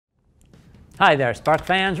Hi there, Spark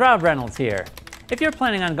fans, Rob Reynolds here. If you're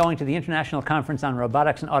planning on going to the International Conference on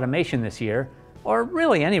Robotics and Automation this year, or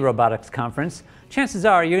really any robotics conference, chances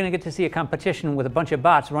are you're going to get to see a competition with a bunch of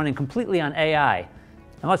bots running completely on AI.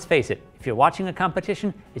 And let's face it, if you're watching a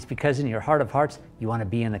competition, it's because in your heart of hearts, you want to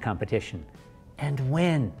be in the competition and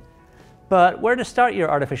win. But where to start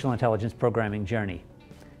your artificial intelligence programming journey?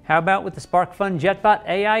 How about with the SparkFun JetBot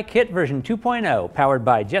AI Kit version 2.0, powered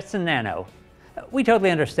by Jetson Nano? We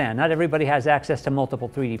totally understand, not everybody has access to multiple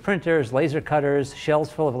 3D printers, laser cutters, shelves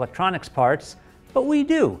full of electronics parts, but we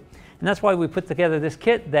do. And that's why we put together this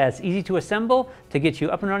kit that's easy to assemble to get you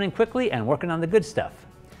up and running quickly and working on the good stuff.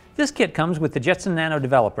 This kit comes with the Jetson Nano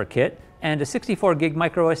Developer Kit and a 64 gig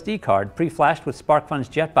micro SD card pre-flashed with SparkFun's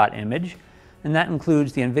JetBot image, and that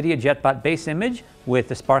includes the NVIDIA JetBot base image with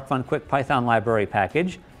the SparkFun Quick Python library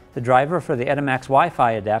package, the driver for the Etamax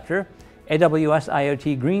Wi-Fi adapter, AWS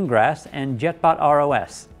IoT Greengrass, and JetBot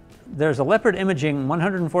ROS. There's a Leopard Imaging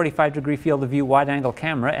 145-degree field of view wide-angle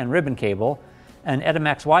camera and ribbon cable, an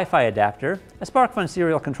Etamax Wi-Fi adapter, a SparkFun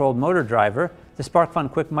serial-controlled motor driver, the SparkFun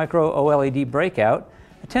Quick Micro OLED breakout,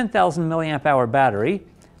 a 10,000 milliamp hour battery,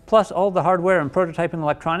 plus all the hardware and prototyping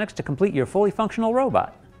electronics to complete your fully functional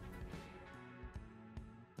robot.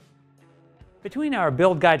 Between our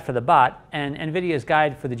build guide for the bot and NVIDIA's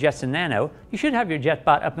guide for the Jetson Nano, you should have your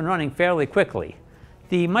JetBot up and running fairly quickly.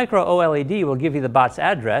 The micro OLED will give you the bot's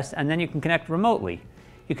address, and then you can connect remotely.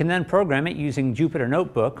 You can then program it using Jupyter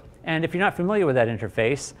Notebook, and if you're not familiar with that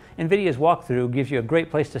interface, NVIDIA's walkthrough gives you a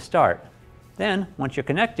great place to start. Then, once you're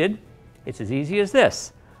connected, it's as easy as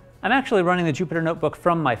this. I'm actually running the Jupyter Notebook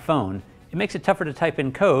from my phone. It makes it tougher to type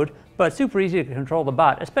in code, but super easy to control the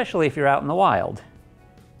bot, especially if you're out in the wild.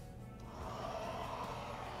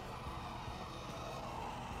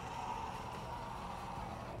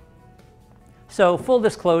 So, full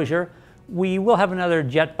disclosure, we will have another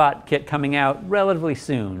JetBot kit coming out relatively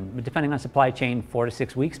soon, depending on supply chain, 4 to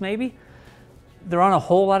 6 weeks maybe. There aren't a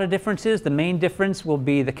whole lot of differences. The main difference will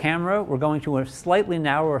be the camera. We're going to a slightly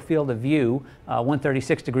narrower field of view,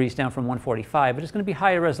 136 degrees down from 145, but it's going to be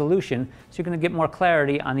higher resolution, so you're going to get more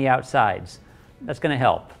clarity on the outsides. That's going to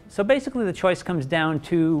help. So basically the choice comes down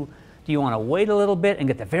to, do you want to wait a little bit and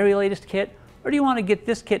get the very latest kit, or do you want to get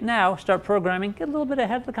this kit now, start programming, get a little bit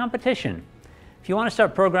ahead of the competition? If you want to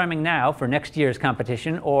start programming now for next year's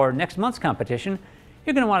competition or next month's competition,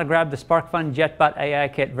 you're going to want to grab the SparkFun JetBot AI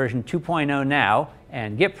Kit version 2.0 now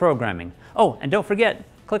and get programming. Oh, and don't forget,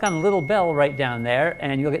 click on the little bell right down there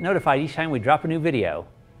and you'll get notified each time we drop a new video.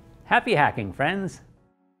 Happy hacking, friends!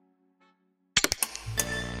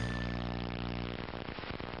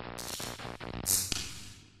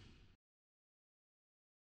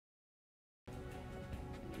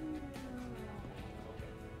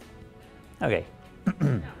 Okay,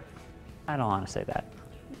 I don't want to say that.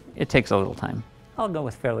 It takes a little time. I'll go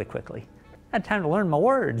with fairly quickly. I had time to learn my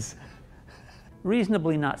words.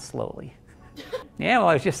 Reasonably, not slowly. Yeah, well,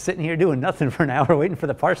 I was just sitting here doing nothing for an hour waiting for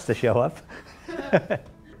the parts to show up.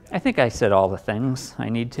 I think I said all the things I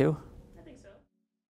need to.